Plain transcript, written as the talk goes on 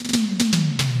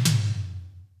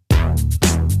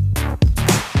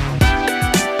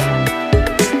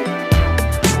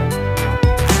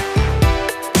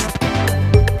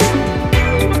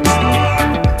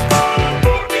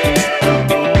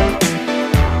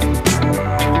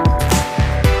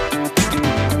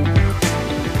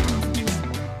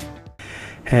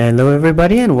Hello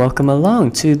everybody and welcome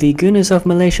along to the Gooners of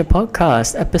Malaysia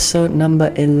podcast, episode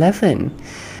number 11.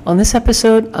 On this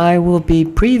episode, I will be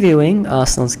previewing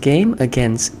Arsenal's game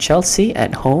against Chelsea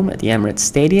at home at the Emirates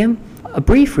Stadium, a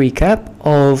brief recap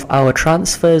of our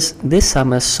transfers this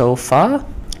summer so far,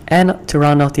 and to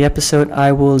round off the episode,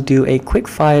 I will do a quick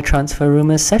fire transfer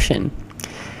rumours session.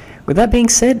 With that being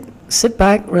said, sit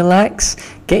back, relax,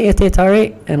 get your teh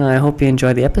tarik, and I hope you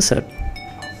enjoy the episode.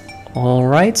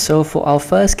 Alright, so for our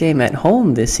first game at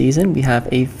home this season, we have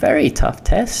a very tough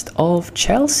test of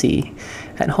Chelsea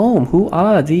at home, who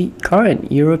are the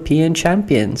current European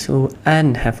champions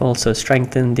and have also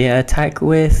strengthened their attack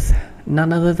with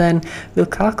none other than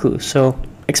Lukaku. So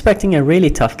expecting a really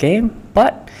tough game,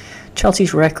 but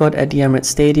Chelsea's record at the Emirates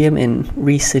Stadium in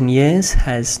recent years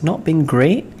has not been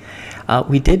great.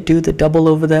 We did do the double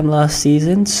over them last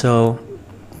season, so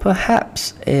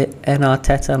perhaps an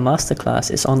Arteta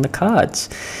masterclass is on the cards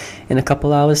in a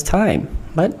couple hours time,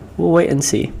 but we'll wait and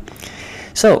see.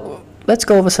 So let's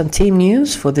go over some team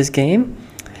news for this game.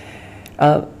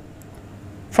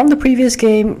 From the previous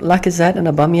game, Lacazette and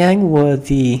Aubameyang were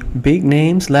the big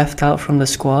names left out from the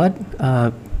squad.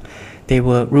 They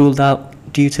were ruled out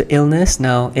due to illness.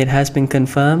 Now it has been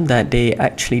confirmed that they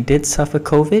actually did suffer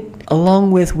COVID, along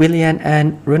with Willian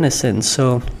and Runarsson.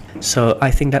 So I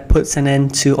think that puts an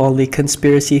end to all the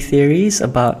conspiracy theories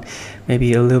about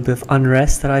maybe a little bit of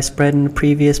unrest that I spread in the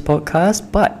previous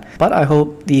podcast. But I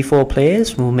hope the four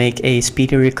players will make a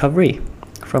speedy recovery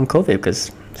from COVID,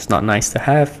 because it's not nice to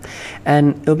have,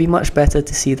 and it'll be much better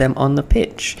to see them on the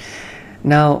pitch.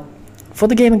 Now, for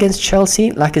the game against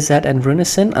Chelsea, Lacazette and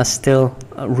Runarsson are still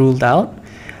ruled out.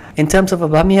 In terms of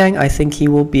Aubameyang, I think he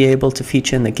will be able to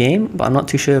feature in the game, but I'm not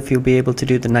too sure if he'll be able to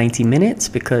do the 90 minutes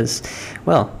because,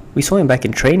 well, we saw him back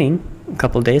in training a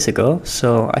couple of days ago,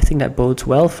 so I think that bodes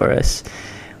well for us.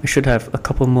 We should have a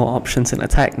couple more options in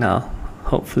attack now,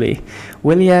 hopefully.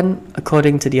 Willian,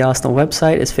 according to the Arsenal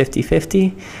website, is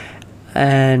 50-50,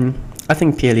 and I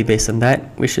think purely based on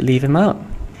that, we should leave him out.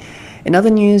 In other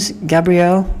news,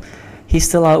 Gabriel, he's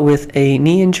still out with a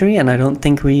knee injury, and I don't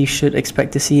think we should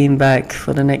expect to see him back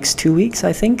for the next 2 weeks,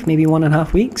 I think, maybe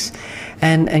 1.5 weeks.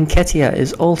 And Nketiah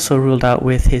is also ruled out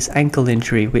with his ankle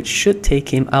injury, which should take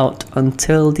him out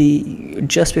until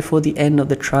just before the end of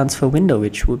the transfer window,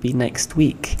 which will be next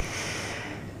week.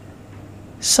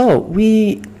 So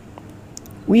we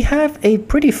have a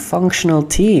pretty functional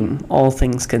team, all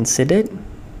things considered.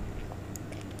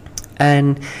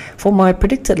 And for my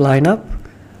predicted lineup,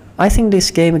 I think this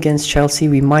game against Chelsea,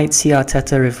 we might see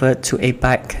Arteta revert to a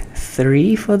back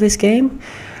three for this game.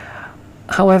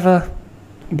 However,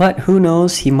 but who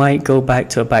knows, he might go back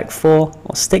to a back four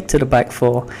or stick to the back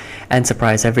four and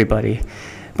surprise everybody.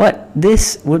 But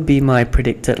this would be my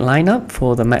predicted lineup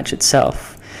for the match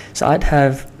itself. So I'd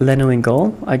have Leno in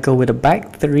goal. I'd go with a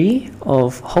back three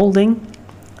of Holding,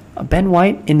 Ben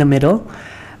White in the middle,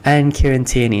 and Kieran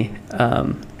Tierney.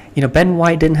 Ben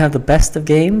White didn't have the best of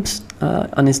games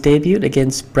on his debut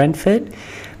against Brentford,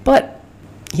 but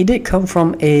he did come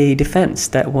from a defense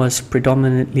that was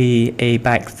predominantly a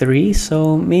back three,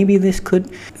 so maybe this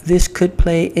could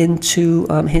play into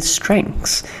his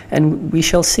strengths, and we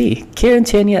shall see. Kieran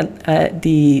Tierney at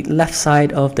the left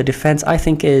side of the defense, I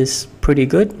think, is pretty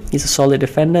good. He's a solid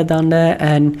defender down there,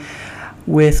 and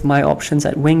with my options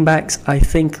at wing backs, I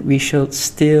think we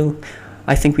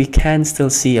can still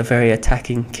see a very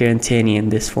attacking Kieran Tierney in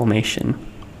this formation.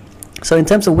 So in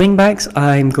terms of wing backs,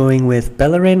 I'm going with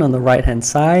Bellerin on the right hand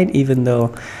side, even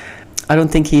though I don't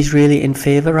think he's really in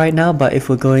favour right now. But if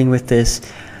we're going with this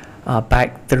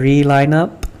back three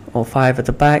lineup or five at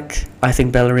the back, I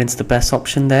think Bellerin's the best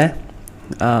option there.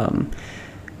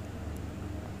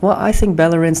 I think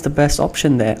Bellerin's the best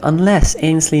option there, unless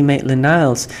Ainsley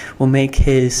Maitland-Niles will make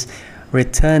his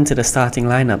return to the starting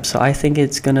lineup. So I think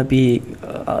it's going to be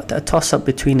a toss-up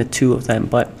between the two of them,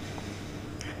 but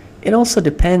it also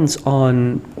depends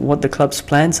on what the club's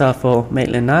plans are for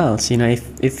Maitland-Niles.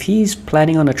 If he's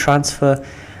planning on a transfer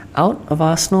out of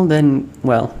Arsenal, then,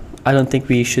 well, I don't think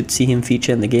we should see him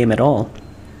feature in the game at all.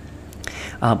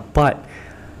 But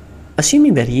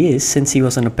assuming that he is, since he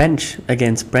was on the bench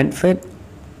against Brentford,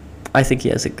 I think he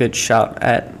has a good shout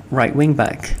at right wing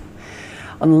back.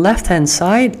 On the left-hand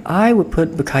side, I would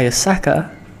put Bukayo Saka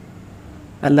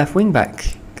at left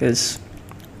wing-back, because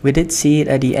we did see it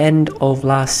at the end of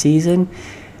last season.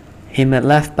 Him at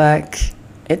left-back,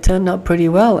 it turned out pretty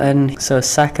well, and so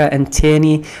Saka and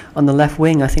Tierney on the left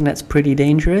wing, I think that's pretty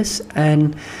dangerous,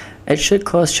 and it should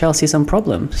cause Chelsea some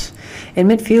problems. In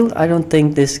midfield, I don't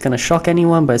think this is going to shock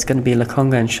anyone, but it's going to be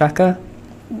Lokonga and Xhaka.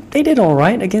 They did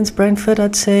alright against Brentford,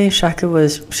 I'd say.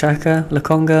 Xhaka,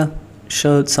 Lokonga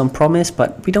showed some promise,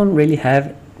 but we don't really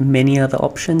have many other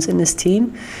options in this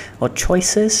team or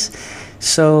choices,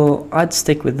 so I'd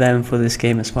stick with them for this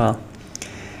game as well.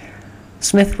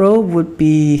 Smith Rowe would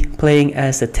be playing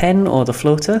as the 10 or the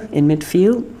floater in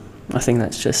midfield. I think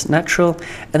that's just natural.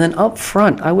 And then up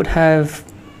front, I would have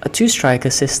a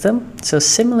 2-striker system, so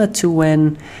similar to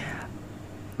when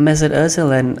Mesut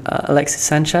Ozil and Alexis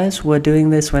Sanchez were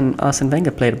doing this when Arsene Wenger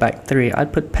played a back 3.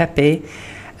 I'd put Pepe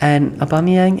and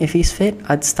Aubameyang, if he's fit,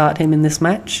 I'd start him in this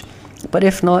match. But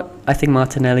if not, I think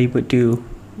Martinelli would do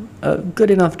a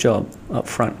good enough job up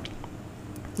front.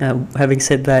 Having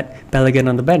said that, Bellingham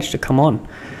on the bench to come on.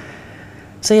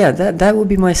 So yeah, that would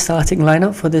be my starting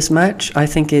lineup for this match. I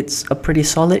think it's a pretty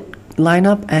solid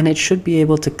lineup, and it should be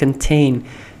able to contain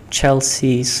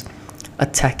Chelsea's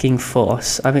attacking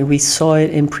force. I mean, we saw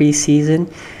it in pre-season.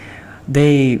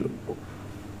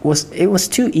 It was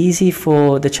too easy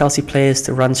for the Chelsea players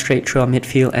to run straight through our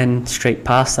midfield and straight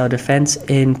past our defense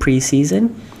in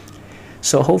pre-season.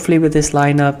 So hopefully with this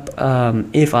lineup,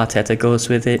 if Arteta goes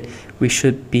with it, we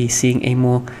should be seeing a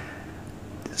more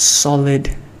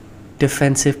solid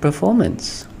defensive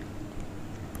performance.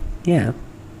 Yeah.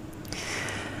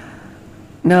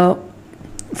 Now,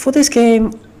 for this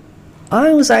game,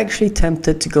 I was actually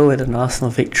tempted to go with an Arsenal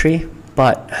victory,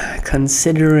 but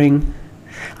considering...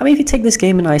 I mean, if you take this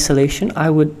game in isolation, I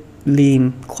would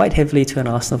lean quite heavily to an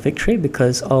Arsenal victory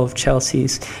because of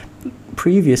Chelsea's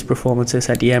previous performances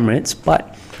at the Emirates,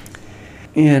 but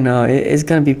it's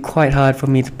going to be quite hard for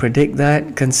me to predict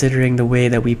that considering the way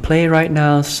that we play right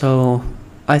now, so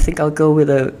I think I'll go with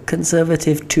a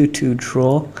conservative 2-2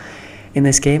 draw in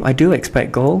this game. I do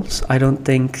expect goals. I don't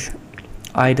think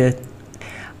either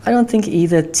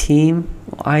team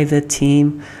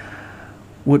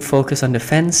would focus on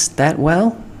defense that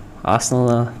well. Arsenal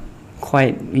are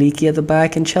quite leaky at the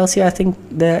back, and Chelsea, I think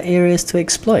there are areas to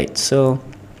exploit. So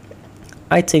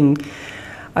I think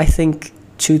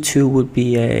 2-2 would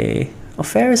be a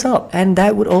fair result, and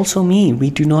that would also mean we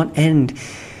do not end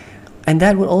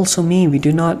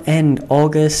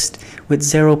August with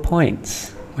 0 points,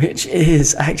 which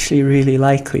is actually really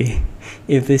likely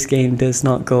if this game does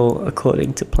not go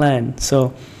according to plan.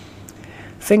 So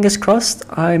fingers crossed,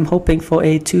 I'm hoping for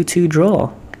a 2-2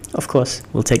 draw. Of course,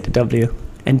 we'll take the W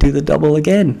and do the double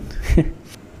again.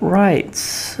 Right,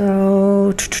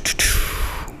 so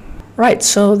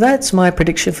that's my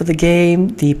prediction for the game,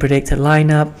 the predicted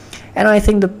lineup, and I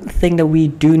think the thing that we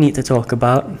do need to talk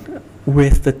about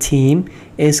with the team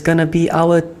is going to be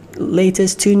our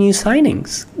latest 2 new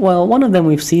signings. Well, one of them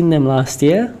we've seen him last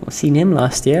year.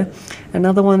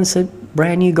 Another one's a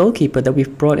brand new goalkeeper that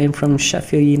we've brought in from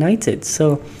Sheffield United.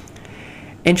 So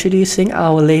introducing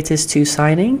our latest 2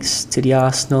 signings to the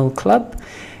Arsenal club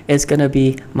is going to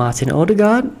be Martin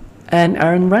Odegaard and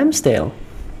Aaron Ramsdale.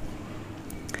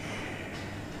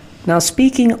 Now,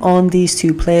 speaking on these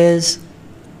 2 players,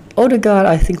 Odegaard,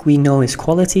 I think we know his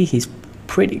quality. He's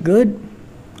pretty good.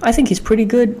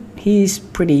 He's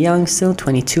pretty young still,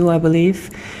 22 I believe.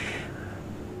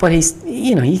 But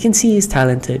you can see he's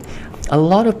talented. A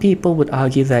lot of people would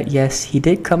argue that yes, he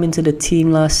did come into the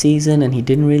team last season and he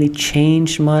didn't really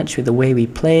change much with the way we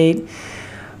played.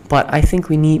 But I think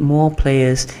we need more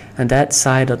players on that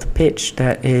side of the pitch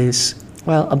that is,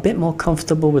 well, a bit more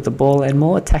comfortable with the ball and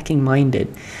more attacking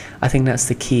minded. I think that's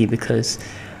the key, because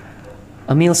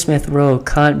Emile Smith Rowe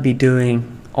can't be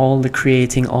doing all the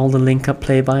creating, all the link-up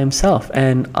play by himself.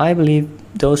 And I believe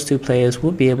those 2 players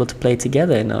would be able to play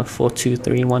together in a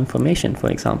 4-2-3-1 formation, for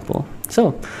example.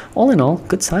 So, all in all,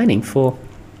 good signing for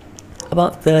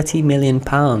about £30 million.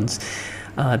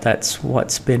 That's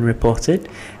what's been reported.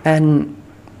 And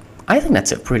I think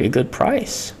that's a pretty good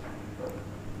price.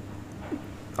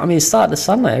 I mean, start of the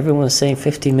summer, everyone was saying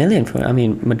 50 million.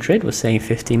 Madrid was saying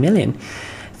 50 million.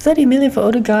 30 million for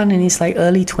Odegaard, and he's like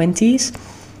early 20s.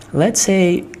 Let's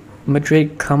say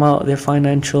Madrid come out of their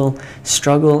financial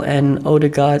struggle and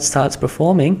Odegaard starts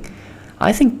performing.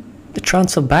 I think the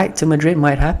transfer back to Madrid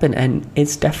might happen, and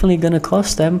it's definitely going to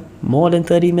cost them more than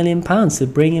 £30 million to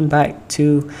bring him back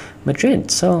to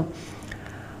Madrid. So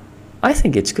I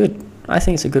think it's good. I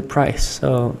think it's a good price.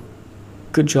 So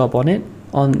good job on it,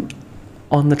 on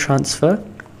the transfer.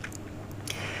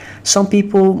 Some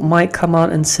people might come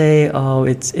out and say, oh,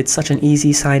 it's such an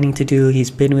easy signing to do. He's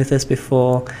been with us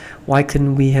before. Why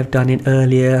couldn't we have done it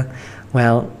earlier?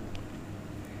 Well,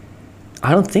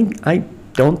 I don't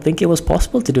think it was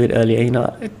possible to do it earlier.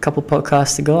 A couple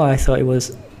podcasts ago, I thought it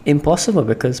was impossible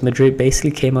because Madrid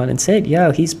basically came out and said,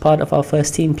 yeah, he's part of our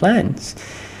first team plans.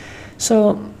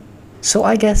 So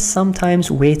I guess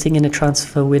sometimes waiting in a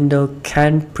transfer window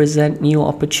can present new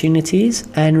opportunities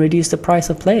and reduce the price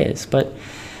of players. But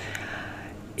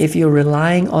if you're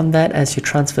relying on that as your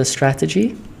transfer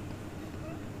strategy,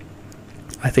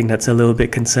 I think that's a little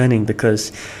bit concerning,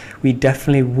 because we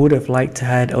definitely would have liked to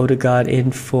had Odegaard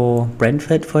in for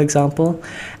Brentford, for example.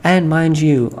 And mind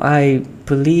you, I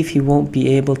believe he won't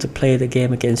be able to play the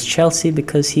game against Chelsea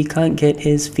because he can't get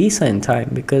his visa in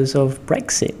time because of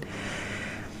Brexit.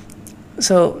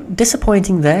 So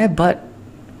disappointing there, but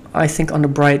I think on the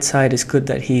bright side, it's good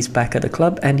that he's back at the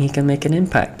club and he can make an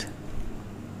impact.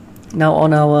 Now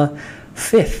on our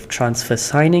 5th transfer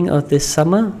signing of this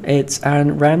summer, it's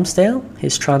Aaron Ramsdale.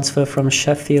 His transfer from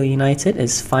Sheffield United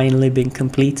has finally been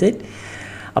completed.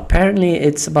 Apparently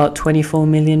it's about £24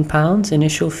 million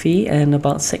initial fee and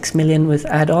about £6 million with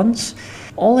add-ons.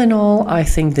 All in all, I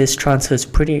think this transfer is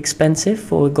pretty expensive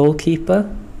for a goalkeeper.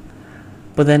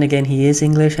 But then again, he is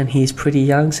English and he's pretty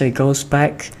young, so it goes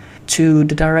back to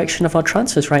the direction of our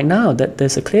transfers right now, that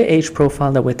there's a clear age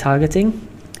profile that we're targeting.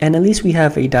 And at least we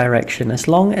have a direction. As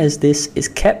long as this is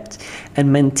kept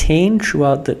and maintained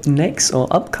throughout the next or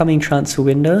upcoming transfer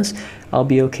windows, I'll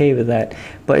be okay with that.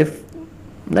 But if,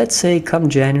 let's say, come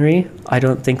January, I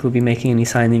don't think we'll be making any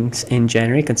signings in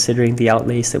January, considering the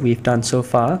outlays that we've done so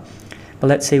far. But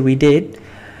let's say we did.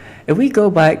 If we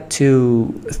go back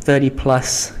to 30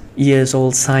 plus years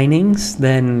old signings,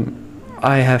 then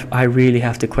I really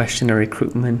have to question the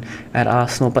recruitment at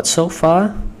Arsenal. But so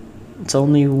far, it's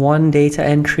only one data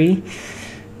entry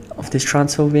of this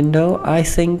transfer window. I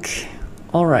think,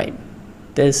 alright,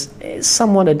 there's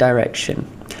somewhat a direction.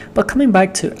 But coming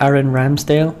back to Aaron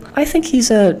Ramsdale, I think he's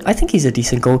a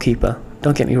decent goalkeeper.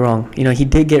 Don't get me wrong. You know, he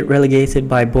did get relegated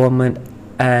by Bournemouth.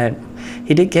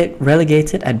 He did get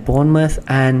relegated at Bournemouth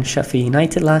and Sheffield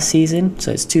United last season.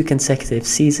 So it's 2 consecutive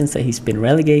seasons that he's been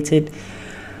relegated.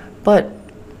 But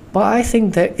I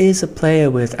think there is a player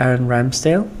with Aaron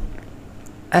Ramsdale.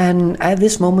 And at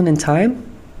this moment in time,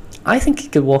 I think he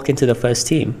could walk into the first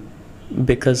team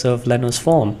because of Leno's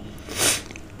form.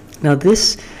 Now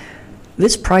this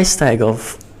price tag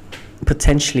of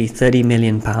potentially £30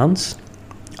 million,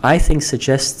 I think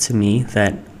suggests to me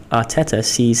that Arteta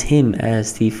sees him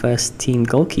as the first team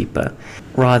goalkeeper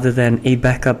rather than a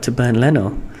backup to Bernd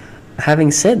Leno.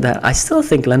 Having said that, I still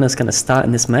think Leno's going to start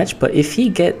in this match, but if he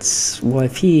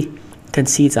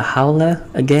concedes a howler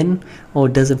again or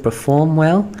doesn't perform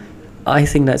well, I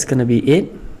think that's going to be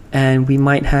it, and we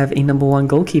might have a number 1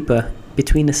 goalkeeper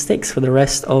between the sticks for the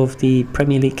rest of the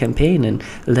Premier League campaign, and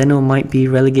Leno might be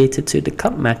relegated to the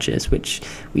cup matches, which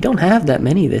we don't have that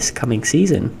many this coming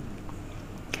season.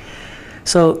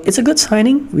 So it's a good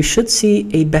signing. We should see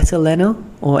a better Leno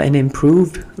or an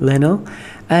improved Leno,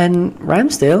 and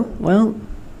Ramsdale, well,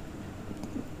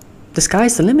 the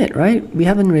sky's the limit, right? We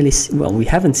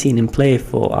haven't seen him play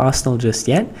for Arsenal just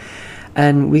yet,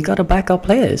 and we got to back our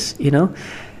players. You know,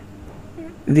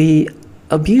 the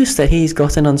abuse that he's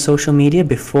gotten on social media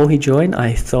before he joined,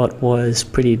 I thought was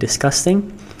pretty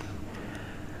disgusting.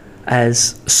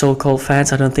 As so-called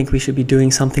fans, I don't think we should be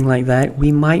doing something like that.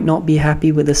 We might not be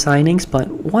happy with the signings, but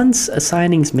once a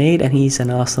signing's made and he's an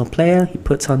Arsenal player, he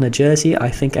puts on the jersey, I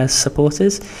think as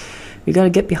supporters, we got to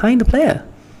get behind the player.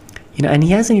 You know, and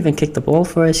he hasn't even kicked the ball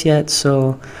for us yet,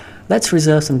 so let's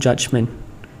reserve some judgment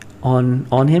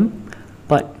on him.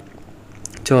 But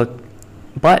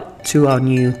to our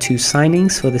new 2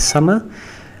 signings for this summer,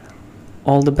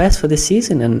 all the best for this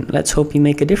season, and let's hope you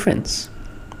make a difference.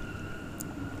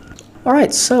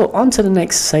 Alright, so on to the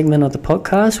next segment of the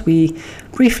podcast. We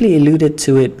briefly alluded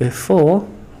to it before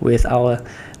with our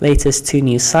latest 2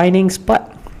 new signings,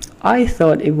 but I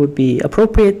thought it would be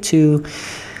appropriate to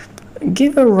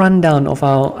give a rundown of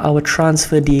our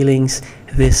transfer dealings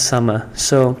this summer.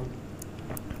 So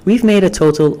we've made a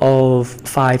total of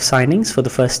 5 signings for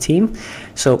the first team.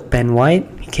 So Ben White,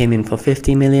 he came in for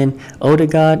 50 million.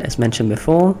 Odegaard, as mentioned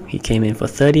before, he came in for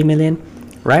 30 million.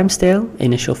 Ramsdale,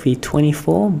 initial fee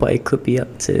 24, but it could be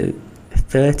up to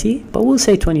 30, but we'll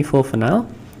say 24 for now.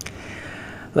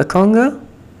 Lokonga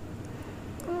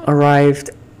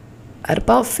arrived at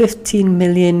about 15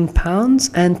 million pounds,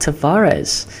 and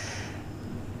Tavares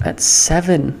at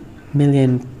 7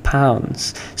 million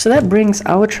pounds. So that brings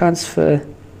our transfer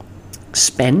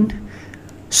spend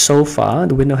so far,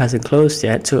 the window hasn't closed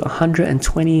yet, to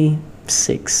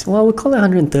 126, well, we'll call it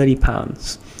 130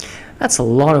 pounds. That's a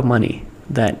lot of money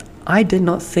that I did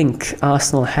not think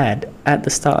Arsenal had at the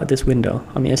start of this window.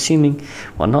 I mean,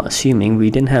 not assuming, we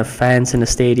didn't have fans in the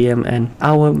stadium, and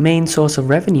our main source of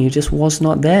revenue just was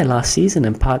not there last season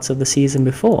and parts of the season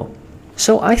before.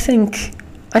 So I think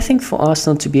for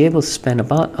Arsenal to be able to spend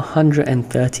about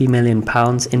 130 million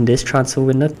pounds in this transfer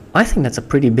window, I think that's a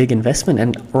pretty big investment.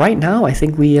 And right now, I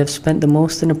think we have spent the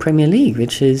most in the Premier League,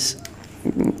 which is,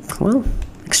 well,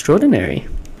 extraordinary.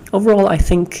 Overall, I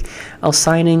think our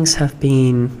signings have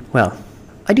been, well,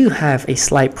 I do have a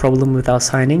slight problem with our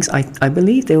signings. I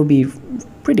believe they will be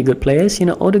pretty good players. You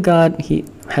know, Odegaard, he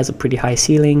has a pretty high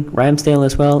ceiling. Ramsdale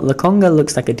as well. Lokonga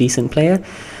looks like a decent player.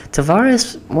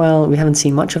 Tavares, well, we haven't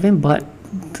seen much of him, but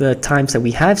the times that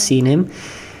we have seen him,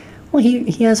 well,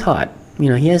 he has heart. You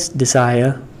know, he has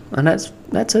desire, and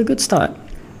that's a good start.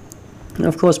 And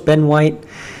of course, Ben White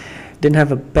didn't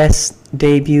have a best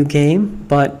debut game,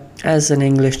 but as an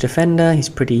English defender, he's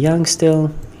pretty young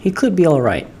still. He could be all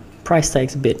right. Price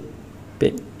tag's a bit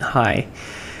high.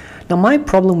 Now, my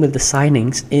problem with the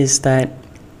signings is that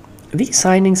these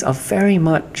signings are very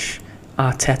much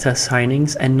Arteta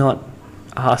signings and not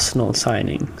Arsenal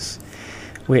signings,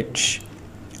 which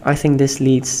I think this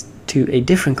leads to a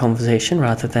different conversation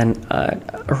rather than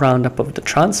a roundup of the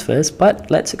transfers.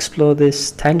 But let's explore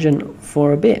this tangent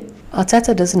for a bit.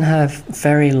 Arteta doesn't have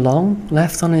very long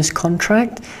left on his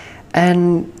contract,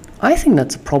 and I think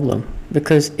that's a problem,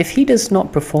 because if he does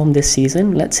not perform this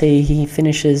season, let's say he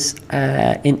finishes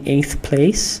in 8th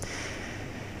place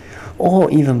or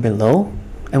even below,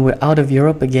 and we're out of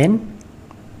Europe again,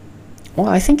 well,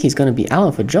 I think he's going to be out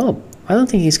of a job. I don't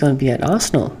think he's going to be at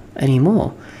Arsenal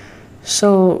anymore.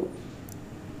 So,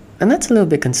 and that's a little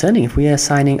bit concerning if we are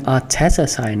signing Arteta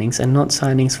signings and not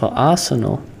signings for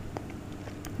Arsenal.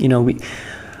 You know,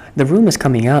 the rumors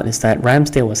coming out is that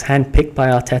Ramsdale was handpicked by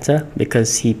Arteta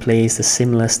because he plays the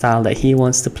similar style that he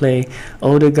wants to play.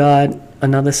 Odegaard,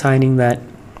 another signing that,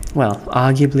 well,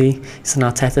 arguably it's an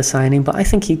Arteta signing, but I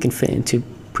think he can fit into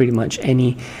pretty much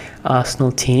any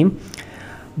Arsenal team.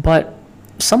 But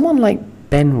someone like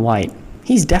Ben White,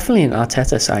 he's definitely an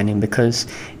Arteta signing, because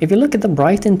if you look at the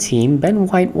Brighton team, Ben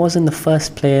White wasn't the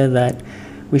first player that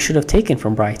we should have taken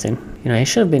from Brighton. You know, it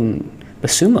should have been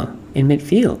Basuma in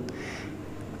midfield,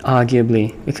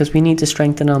 arguably, because we need to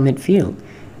strengthen our midfield.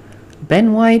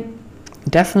 Ben White,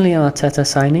 definitely an Arteta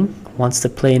signing, wants to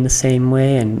play in the same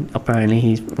way, and apparently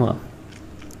he's, well,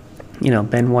 you know,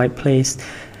 Ben White plays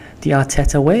the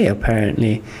Arteta way,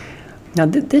 apparently. Now,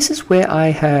 this is where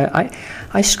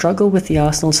I struggle with the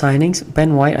Arsenal signings.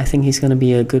 Ben White, I think he's going to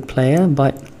be a good player,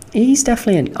 but he's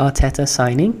definitely an Arteta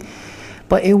signing.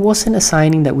 But it wasn't a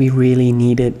signing that we really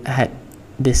needed at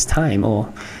this time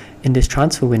or in this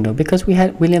transfer window, because we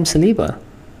had William Saliba,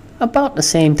 about the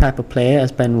same type of player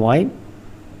as Ben White.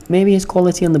 Maybe his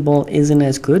quality on the ball isn't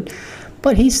as good,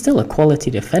 but he's still a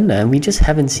quality defender, and we just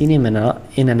haven't seen him in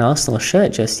an Arsenal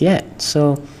shirt just yet.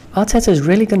 So Arteta is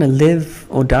really going to live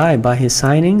or die by his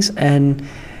signings, and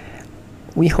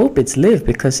we hope it's live,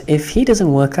 because if he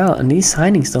doesn't work out and these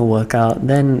signings don't work out,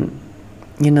 then,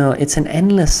 you know, it's an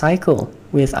endless cycle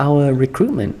with our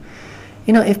recruitment.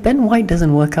 You know, if Ben White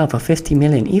doesn't work out for 50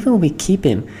 million, even if we keep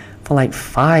him for like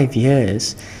 5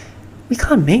 years, we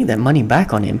can't make that money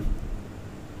back on him.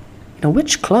 You know,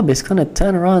 which club is going to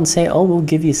turn around and say, oh, we'll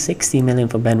give you 60 million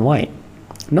for Ben White?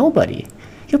 Nobody.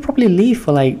 He'll probably leave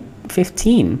for like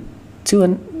 15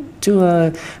 to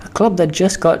a club that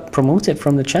just got promoted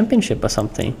from the Championship or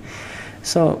something.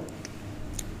 So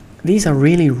these are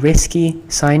really risky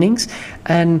signings,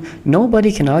 and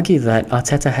nobody can argue that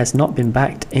Arteta has not been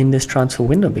backed in this transfer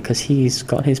window, because he's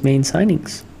got his main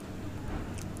signings.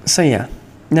 So yeah,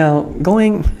 now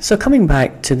coming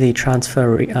back to the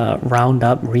transfer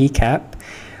roundup recap,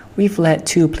 we've let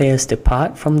 2 players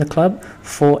depart from the club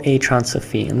for a transfer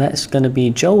fee, and that's going to be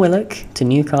Joe Willock to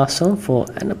Newcastle for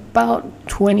about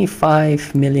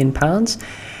 £25 million,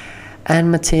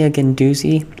 and Matteo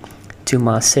Guendouzi to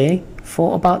Marseille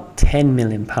for about £10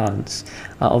 million.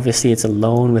 Obviously, it's a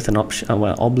loan with an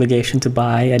obligation to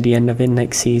buy at the end of it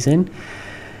next season.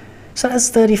 So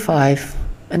that's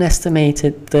an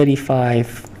estimated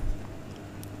 £35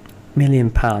 million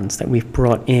that we've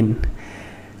brought in.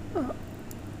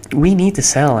 We need to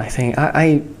sell, I think.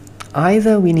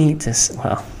 Either we need to,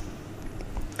 well,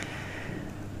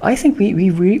 I think we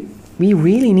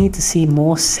really need to see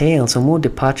more sales or more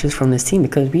departures from this team,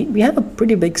 because we have a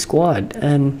pretty big squad,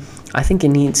 and I think it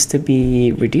needs to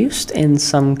be reduced in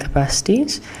some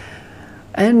capacities.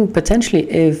 And potentially,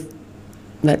 if,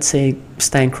 let's say,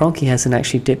 Stan Kroenke hasn't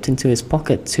actually dipped into his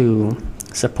pocket to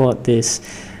support this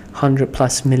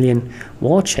 100+ million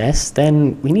war chest,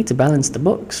 then we need to balance the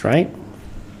books, right?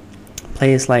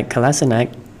 Players like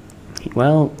Kolasinac,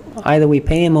 well, either we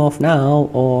pay him off now,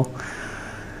 or,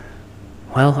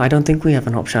 well, I don't think we have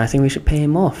an option. I think we should pay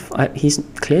him off. He's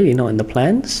clearly not in the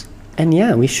plans, and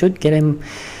yeah, we should get him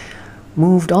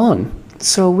moved on.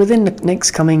 So within the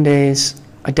next coming days,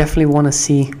 I definitely want to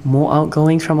see more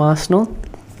outgoings from Arsenal,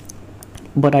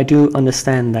 but I do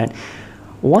understand that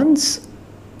once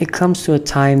it comes to a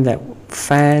time that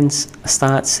fans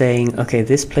start saying, okay,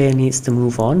 this player needs to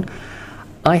move on,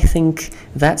 I think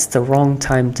that's the wrong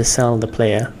time to sell the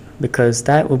player, because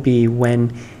that will be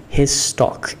when his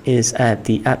stock is at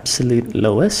the absolute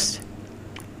lowest.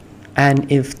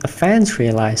 And if the fans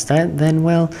realize that, then,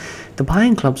 well, the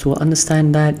buying clubs will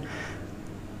understand that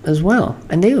as well.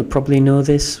 And they will probably know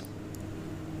this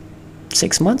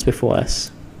 6 months before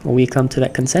us, or we come to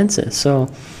that consensus. So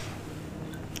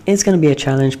it's going to be a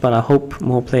challenge, but I hope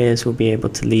more players will be able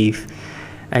to leave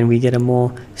and we get a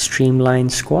more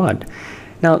streamlined squad.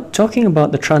 Now, talking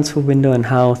about the transfer window and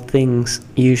how things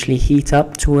usually heat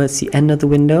up towards the end of the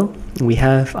window, we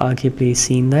have arguably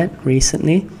seen that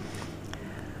recently.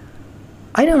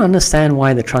 I don't understand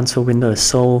why the transfer window is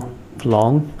so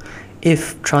long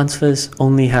if transfers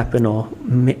only happen, or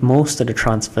most of the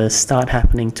transfers start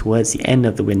happening towards the end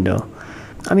of the window.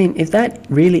 I mean, if that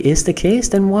really is the case,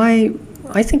 then why?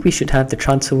 I think we should have the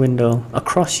transfer window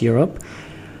across Europe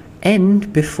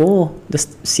end before the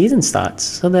season starts,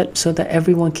 so that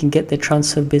everyone can get their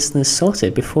transfer business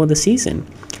sorted before the season.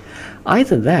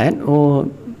 Either that, or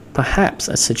perhaps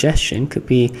a suggestion could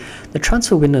be the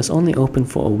transfer window is only open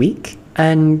for a week,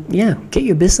 and yeah, get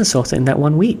your business sorted in that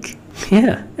 1 week.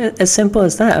 Yeah, as simple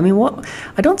as that. I mean,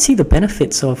 I don't see the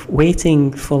benefits of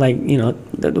waiting for, like, you know,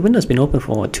 the window's been open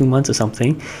for 2 months or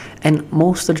something, and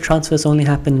most of the transfers only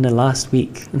happen in the last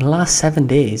week, in the last 7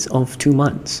 days of 2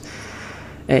 months.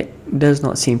 It does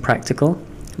not seem practical,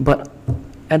 but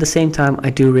at the same time, I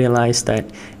do realize that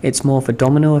it's more of a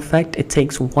domino effect. It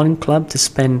takes one club to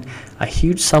spend a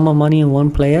huge sum of money on one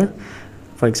player.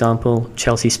 For example,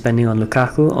 Chelsea spending on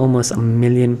Lukaku almost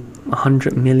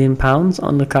 £100 million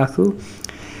on Lukaku.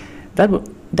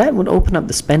 That would open up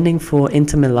the spending for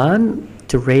Inter Milan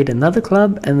to raid another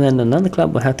club, and then another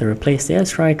club will have to replace their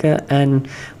striker, and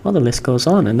well, the list goes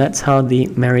on, and that's how the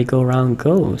merry-go-round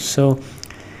goes. So,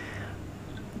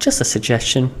 just a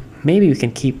suggestion, maybe we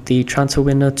can keep the transfer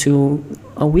window to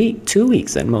a week, 2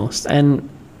 weeks at most. And,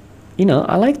 you know,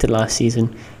 I liked it last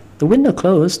season. The window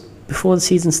closed before the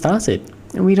season started,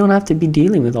 and we don't have to be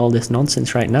dealing with all this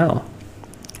nonsense right now.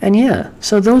 And yeah,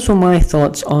 so those were my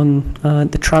thoughts on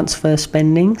the transfer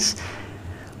spendings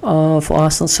for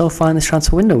Arsenal so far in this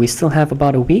transfer window. We still have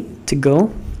about a week to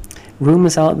go.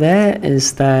 Rumours out there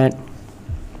is that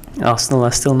Arsenal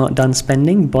are still not done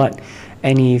spending, but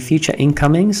any future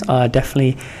incomings are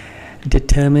definitely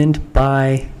determined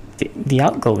by the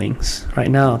outgoings right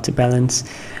now to balance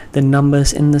the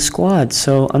numbers in the squad.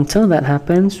 So until that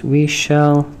happens,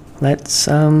 let's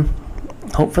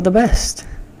hope for the best.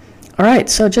 Alright,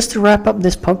 so just to wrap up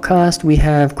this podcast, we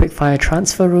have quickfire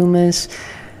transfer rumours.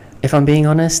 If I'm being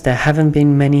honest, there haven't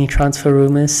been many transfer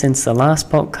rumours since the last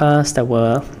podcast that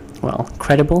were, well,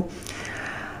 credible.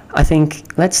 I think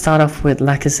let's start off with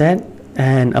Lacazette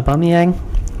and Aubameyang.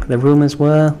 The rumours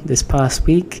were this past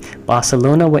week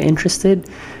Barcelona were interested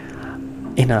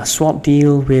in a swap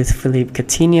deal with Philippe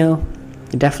Coutinho.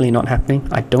 Definitely not happening.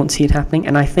 I don't see it happening,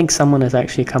 and I think someone has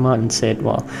actually come out and said,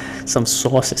 well, some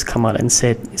sources come out and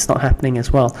said it's not happening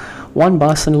as well. One,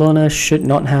 Barcelona should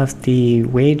not have the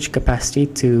wage capacity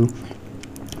to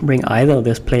bring either of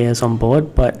those players on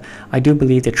board, but I do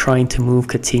believe they're trying to move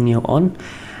Coutinho on.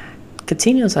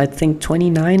 Coutinho's, I think,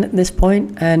 29 at this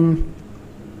point, and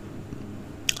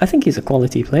I think he's a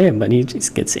quality player, but he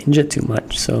just gets injured too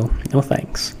much, so no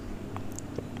thanks.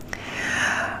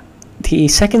 The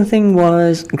second thing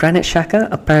was Granit Xhaka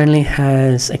apparently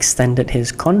has extended his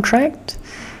contract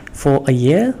for a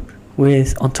year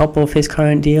on top of his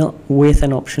current deal, with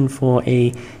an option for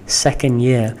a second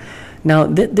year. Now,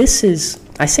 this is,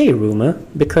 I say a rumor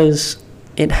because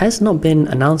it has not been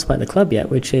announced by the club yet,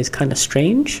 which is kind of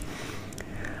strange.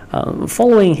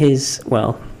 Following his,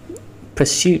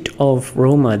 pursuit of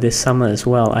Roma this summer as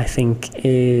well, I think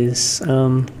is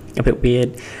a bit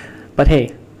weird. But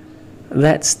hey,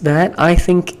 that's that. I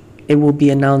think it will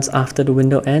be announced after the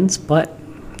window ends, but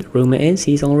the rumor is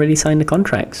he's already signed the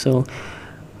contract, so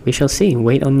we shall see.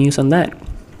 Wait on news on that.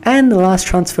 And the last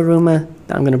transfer rumor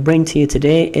that I'm going to bring to you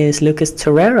today is Lucas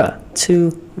Torreira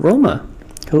to Roma,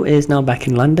 who is now back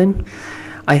in London.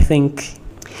 I think,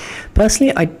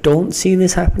 personally, I don't see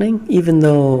this happening, even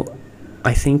though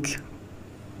I think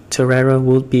Torreira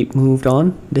will be moved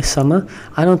on this summer.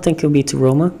 I don't think he'll be to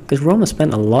Roma, because Roma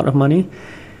spent a lot of money.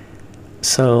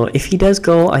 So if he does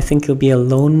go, I think it'll be a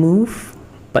loan move.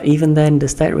 But even then,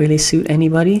 does that really suit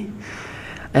anybody?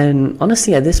 And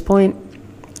honestly, at this point,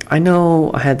 I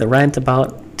know I had the rant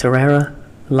about Torreira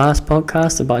last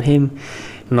podcast, about him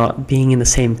not being in the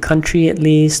same country at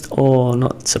least, or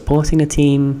not supporting the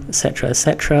team, etc.,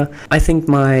 etc. I think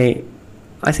my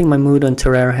mood on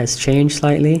Torreira has changed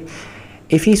slightly.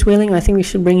 if he's willing, I think we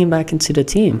should bring him back into the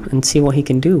team and see what he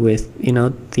can do with,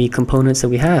 the components that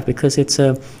we have, because it's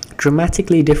a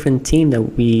dramatically different team that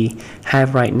we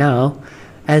have right now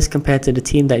as compared to the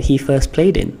team that he first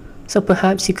played in. So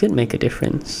perhaps he could make a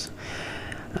difference.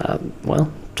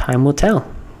 Well, time will tell.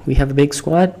 We have a big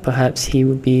squad. Perhaps he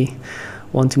would be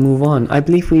one to move on. I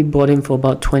believe we bought him for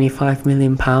about £25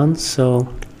 million.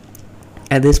 So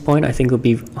at this point, I think it would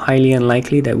be highly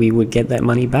unlikely that we would get that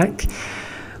money back.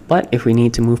 But if we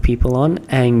need to move people on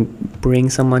and bring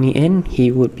some money in,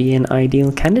 he would be an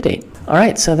ideal candidate.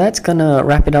 Alright, so that's gonna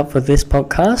wrap it up for this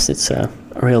podcast. It's a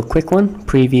real quick one,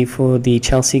 preview for the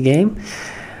Chelsea game.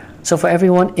 So for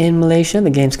everyone in Malaysia,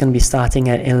 the game's going to be starting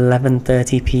at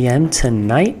 11:30 p.m.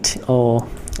 tonight or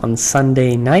on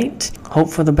Sunday night. Hope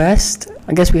for the best.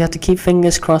 I guess we have to keep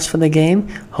fingers crossed for the game.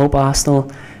 Hope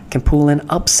Arsenal can pull an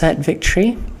upset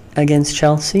victory against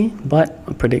Chelsea, but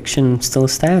a prediction still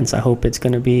stands. I hope it's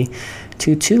going to be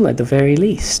 2-2 at the very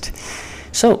least.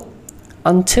 So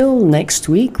until next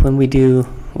week when we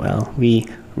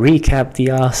recap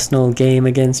the Arsenal game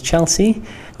against Chelsea.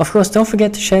 Of course, don't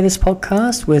forget to share this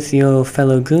podcast with your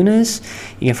fellow Gooners.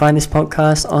 You can find this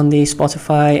podcast on the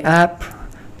Spotify app,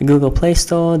 the Google Play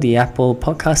Store, the Apple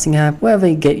podcasting app, wherever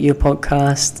you get your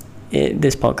podcast,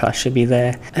 this podcast should be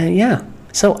there.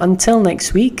 So until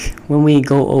next week, when we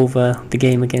go over the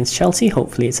game against Chelsea,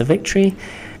 hopefully it's a victory.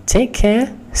 Take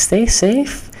care, stay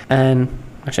safe, and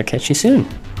I shall catch you soon.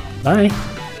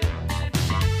 Bye.